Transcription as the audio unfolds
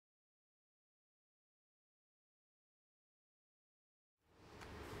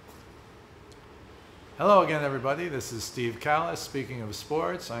Hello again, everybody. This is Steve Kallas. Speaking of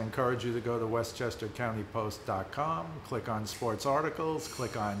sports, I encourage you to go to westchestercountypost.com, click on sports articles,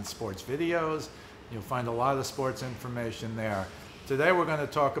 click on sports videos. You'll find a lot of sports information there. Today we're going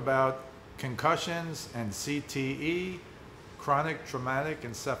to talk about concussions and CTE, chronic traumatic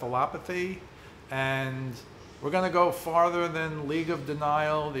encephalopathy, and we're going to go farther than League of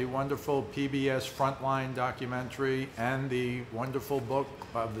Denial, the wonderful PBS Frontline documentary, and the wonderful book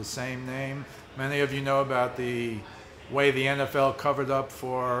of the same name. Many of you know about the way the NFL covered up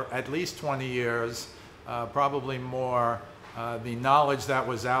for at least 20 years, probably more, the knowledge that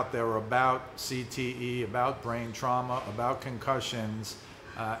was out there about CTE, about brain trauma, about concussions,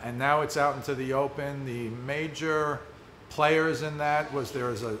 and now it's out into the open. The major players in that was there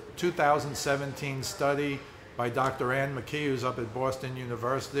was a 2017 study by Dr. Ann McKee, who's up at Boston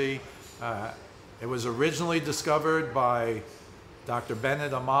University. It was originally discovered by Dr.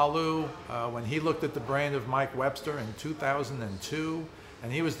 Bennet Omalu when he looked at the brain of Mike Webster in 2002,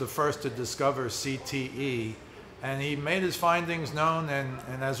 and he was the first to discover CTE. And he made his findings known,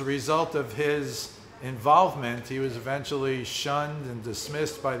 and as a result of his involvement, he was eventually shunned and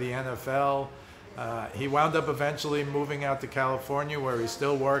dismissed by the NFL. He wound up eventually moving out to California, where he's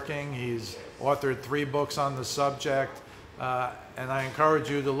still working. He's authored 3 books on the subject, and I encourage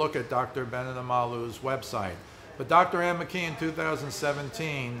you to look at Dr. Bennet Omalu's website. But Dr. Ann McKee in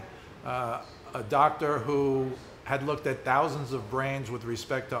 2017, a doctor who had looked at thousands of brains with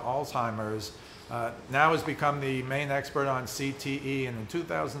respect to Alzheimer's, now has become the main expert on CTE, and in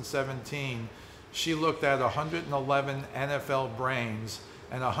 2017, she looked at 111 NFL brains,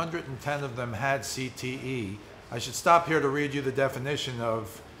 and 110 of them had CTE. I should stop here to read you the definition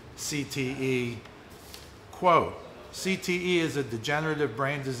of CTE. Quote, CTE is a degenerative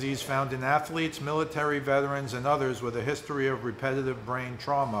brain disease found in athletes, military veterans, and others with a history of repetitive brain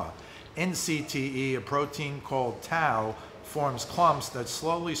trauma. In CTE, a protein called tau forms clumps that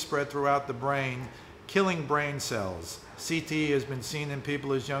slowly spread throughout the brain, killing brain cells. CTE has been seen in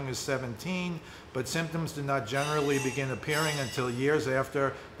people as young as 17, but symptoms do not generally begin appearing until years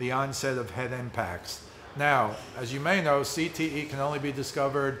after the onset of head impacts. Now, as you may know, CTE can only be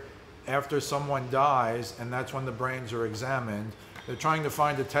discovered after someone dies, and that's when the brains are examined. They're trying to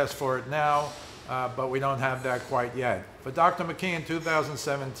find a test for it now, but we don't have that quite yet. But Dr. McKee in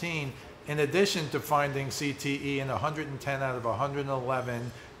 2017, in addition to finding CTE in 110 out of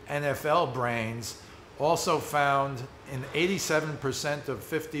 111 NFL brains, also found in 87% of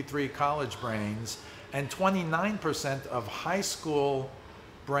 53 college brains and 29% of high school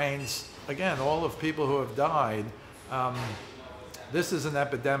brains, again, all of people who have died. This is an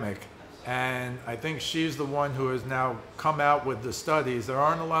epidemic, and I think she's the one who has now come out with the studies. There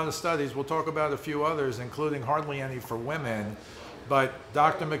aren't a lot of studies. We'll talk about a few others, including hardly any for women. But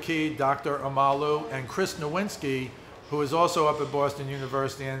Dr. McKee, Dr. Omalu, and Chris Nowinski, who is also up at Boston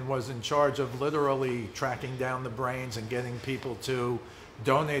University and was in charge of literally tracking down the brains and getting people to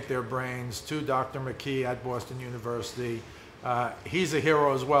donate their brains to Dr. McKee at Boston University. He's a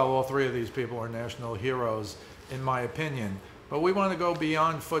hero as well. All 3 of these people are national heroes, in my opinion. But we want to go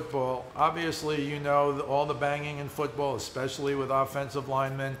beyond football. Obviously, you know all the banging in football, especially with offensive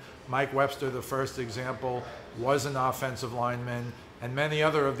linemen. Mike Webster, the first example, was an offensive lineman, and many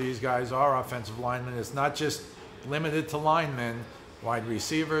other of these guys are offensive linemen. It's not just limited to linemen. Wide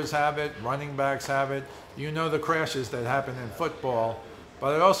receivers have it, running backs have it. You know the crashes that happen in football.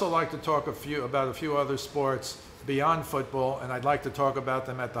 But I'd also like to talk about a few other sports beyond football, and I'd like to talk about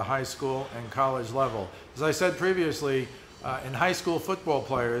them at the high school and college level. As I said previously, in high school football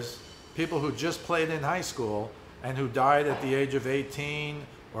players, people who just played in high school and who died at the age of 18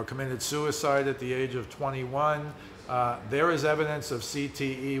 or committed suicide at the age of 21, there is evidence of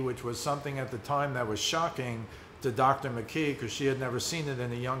CTE, which was something at the time that was shocking to Dr. McKee because she had never seen it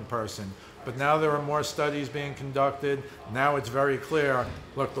in a young person. But now there are more studies being conducted. Now it's very clear,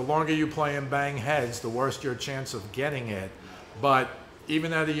 look, the longer you play and bang heads, the worse your chance of getting it. But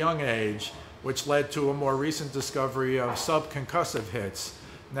even at a young age, which led to a more recent discovery of subconcussive hits.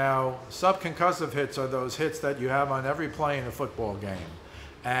 Now, subconcussive hits are those hits that you have on every play in a football game.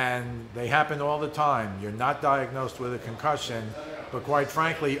 And they happen all the time. You're not diagnosed with a concussion, but quite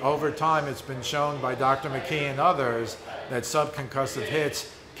frankly, over time, it's been shown by Dr. McKee and others that subconcussive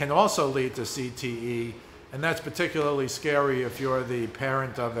hits can also lead to CTE, and that's particularly scary if you're the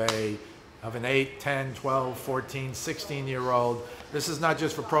parent of an 8, 10, 12, 14, 16-year-old. This is not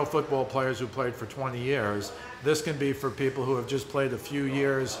just for pro football players who played for 20 years. This can be for people who have just played a few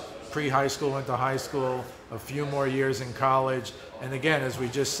years pre-high school into high school, a few more years in college. And again, as we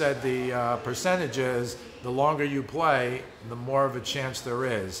just said, the percentages, the longer you play, the more of a chance there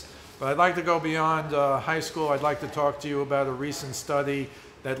is. But I'd like to go beyond high school. I'd like to talk to you about a recent study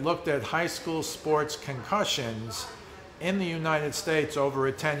that looked at high school sports concussions in the United States over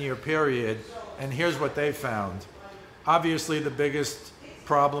a 10-year period, and here's what they found. Obviously, the biggest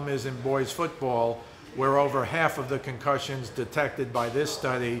problem is in boys football, where over half of the concussions detected by this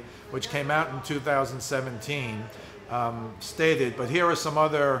study, which came out in 2017, stated. But here are some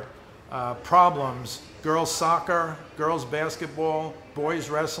other problems. Girls soccer, girls basketball, boys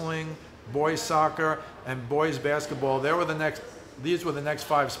wrestling, boys soccer, and boys basketball. These were the next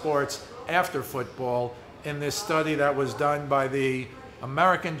 5 sports after football in this study that was done by the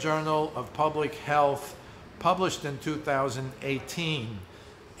American Journal of Public Health, published in 2018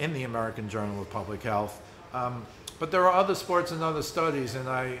 in the American Journal of Public Health. But there are other sports and other studies, and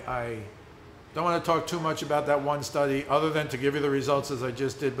I don't want to talk too much about that one study other than to give you the results as I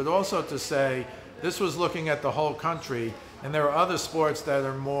just did, but also to say this was looking at the whole country, and there are other sports that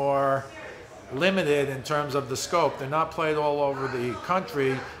are more limited in terms of the scope. They're not played all over the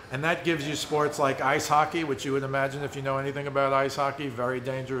country, and that gives you sports like ice hockey, which you would imagine, if you know anything about ice hockey, very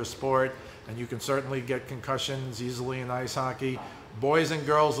dangerous sport, and you can certainly get concussions easily in ice hockey. Boys and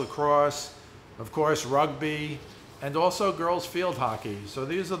girls lacrosse, of course, rugby, and also girls field hockey. So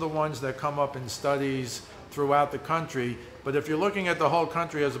these are the ones that come up in studies throughout the country. But if you're looking at the whole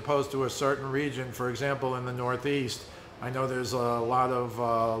country as opposed to a certain region, for example, in the Northeast, I know there's a lot of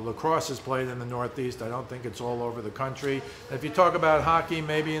lacrosse is played in the Northeast. I don't think it's all over the country. If you talk about hockey,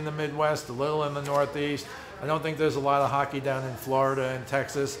 maybe in the Midwest, a little in the Northeast. I don't think there's a lot of hockey down in Florida and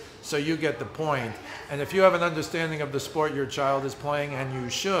Texas, so you get the point. And if you have an understanding of the sport your child is playing, and you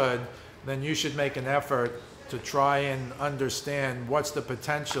should, then you should make an effort to try and understand what's the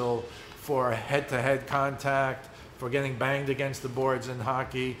potential for head-to-head contact, for getting banged against the boards in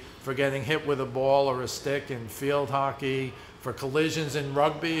hockey, for getting hit with a ball or a stick in field hockey, for collisions in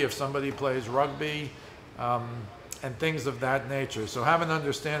rugby if somebody plays rugby, and things of that nature. So have an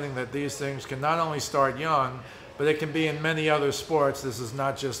understanding that these things can not only start young, but it can be in many other sports. This is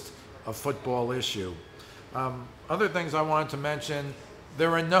not just a football issue. Other things I wanted to mention,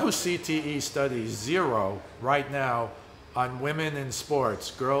 there are no CTE studies, 0 right now, on women in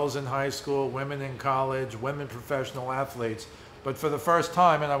sports, girls in high school, women in college, women professional athletes. But for the first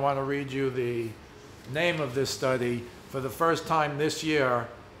time, and I want to read you the name of this study, for the first time this year,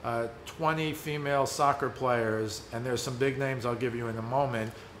 20 female soccer players, and there's some big names I'll give you in a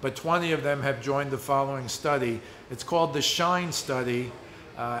moment, but 20 of them have joined the following study. It's called the SHINE study.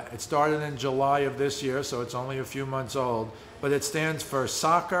 It started in July of this year, so it's only a few months old, but it stands for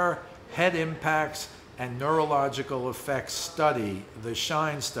Soccer Head Impacts and Neurological Effects Study, the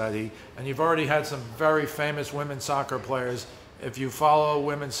SHINE study. And you've already had some very famous women's soccer players. If you follow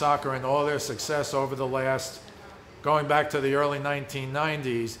women's soccer and all their success over the last, going back to the early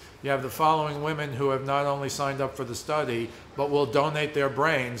 1990s, you have the following women who have not only signed up for the study, but will donate their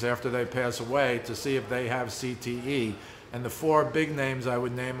brains after they pass away to see if they have CTE. And the 4 big names I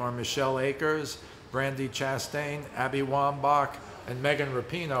would name are Michelle Akers, Brandy Chastain, Abby Wambach, and Megan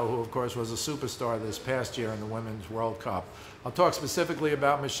Rapinoe, who of course was a superstar this past year in the Women's World Cup. I'll talk specifically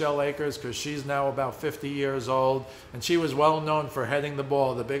about Michelle Akers because she's now about 50 years old, and she was well known for heading the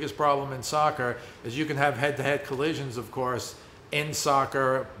ball. The biggest problem in soccer is you can have head-to-head collisions, of course, in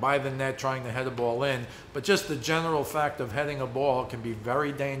soccer, by the net, trying to head a ball in. But just the general fact of heading a ball can be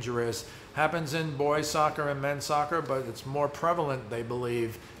very dangerous. Happens in boys soccer and men's soccer, but it's more prevalent, they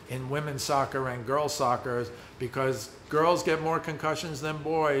believe, in women's soccer and girls soccer, because girls get more concussions than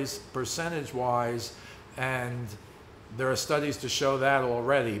boys, percentage-wise, and there are studies to show that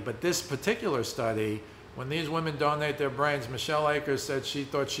already. But this particular study, when these women donate their brains, Michelle Akers said she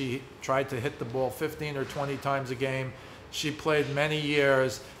thought she tried to hit the ball 15 or 20 times a game. She played many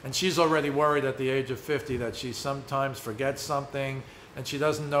years, and she's already worried at the age of 50 that she sometimes forgets something, and she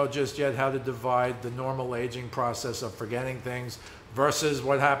doesn't know just yet how to divide the normal aging process of forgetting things versus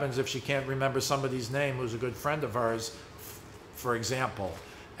what happens if she can't remember somebody's name who's a good friend of hers, for example.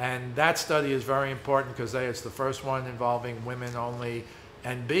 And that study is very important because A, it's the first one involving women only,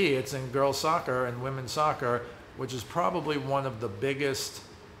 and B, it's in girls soccer and women's soccer, which is probably one of the biggest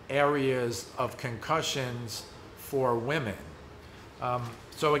areas of concussions for women.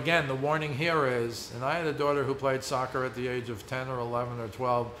 So again, the warning here is, and I had a daughter who played soccer at the age of 10 or 11 or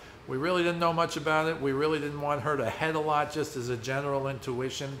 12. We really didn't know much about it. We really didn't want her to head a lot just as a general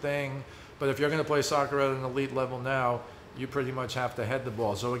intuition thing. But if you're going to play soccer at an elite level now, you pretty much have to head the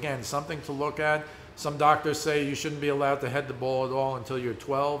ball. So again, something to look at. Some doctors say you shouldn't be allowed to head the ball at all until you're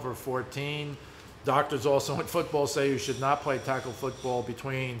 12 or 14. Doctors also in football say you should not play tackle football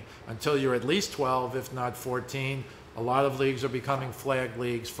until you're at least 12, if not 14. A lot of leagues are becoming flag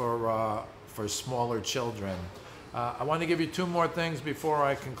leagues for smaller children. I want to give you two more things before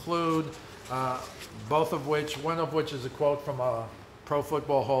I conclude, one of which is a quote from a Pro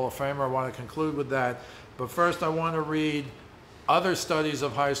Football Hall of Famer. I want to conclude with that. But first I want to read other studies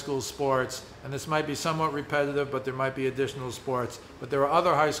of high school sports, and this might be somewhat repetitive, but there might be additional sports. But there are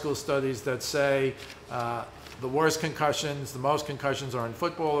other high school studies that say the worst concussions, the most concussions are in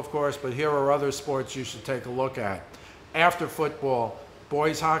football, of course, but here are other sports you should take a look at. After football,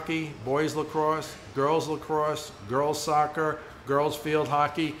 boys hockey, boys lacrosse, girls soccer, girls field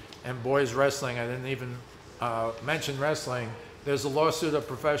hockey, and boys wrestling. I didn't even mention wrestling. There's a lawsuit of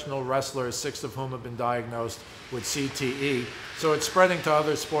professional wrestlers, 6 of whom have been diagnosed with CTE. So it's spreading to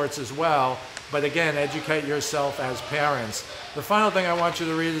other sports as well. But again, educate yourself as parents. The final thing I want you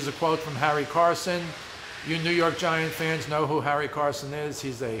to read is a quote from Harry Carson. You New York Giant fans know who Harry Carson is.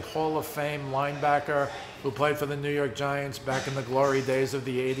 He's a Hall of Fame linebacker who played for the New York Giants back in the glory days of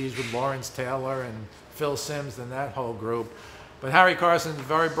the 80s with Lawrence Taylor and Phil Simms and that whole group. But Harry Carson's a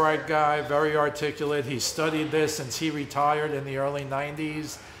very bright guy, very articulate. He studied this since he retired in the early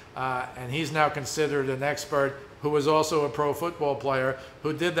 90s, and he's now considered an expert who was also a pro football player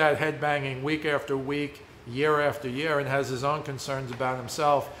who did that headbanging week after week, year after year, and has his own concerns about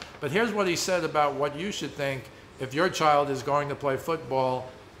himself. But here's what he said about what you should think if your child is going to play football,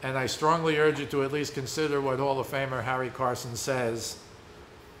 and I strongly urge you to at least consider what Hall of Famer Harry Carson says.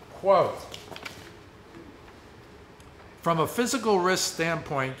 Quote, "From a physical risk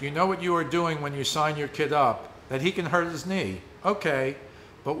standpoint, you know what you are doing when you sign your kid up, that he can hurt his knee. Okay,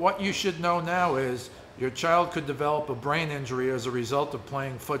 but what you should know now is your child could develop a brain injury as a result of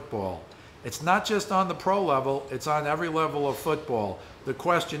playing football. It's not just on the pro level, it's on every level of football. The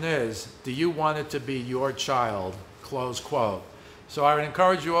question is, do you want it to be your child?" Close quote. So I would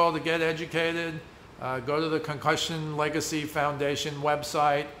encourage you all to get educated. Go to the Concussion Legacy Foundation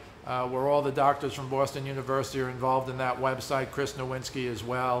website, where all the doctors from Boston University are involved in that website, Chris Nowinski as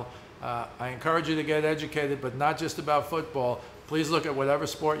well. I encourage you to get educated, but not just about football. Please look at whatever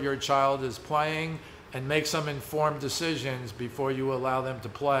sport your child is playing and make some informed decisions before you allow them to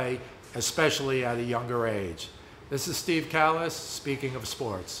play, especially at a younger age. This is Steve Kallas, speaking of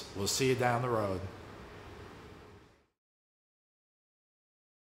sports. We'll see you down the road.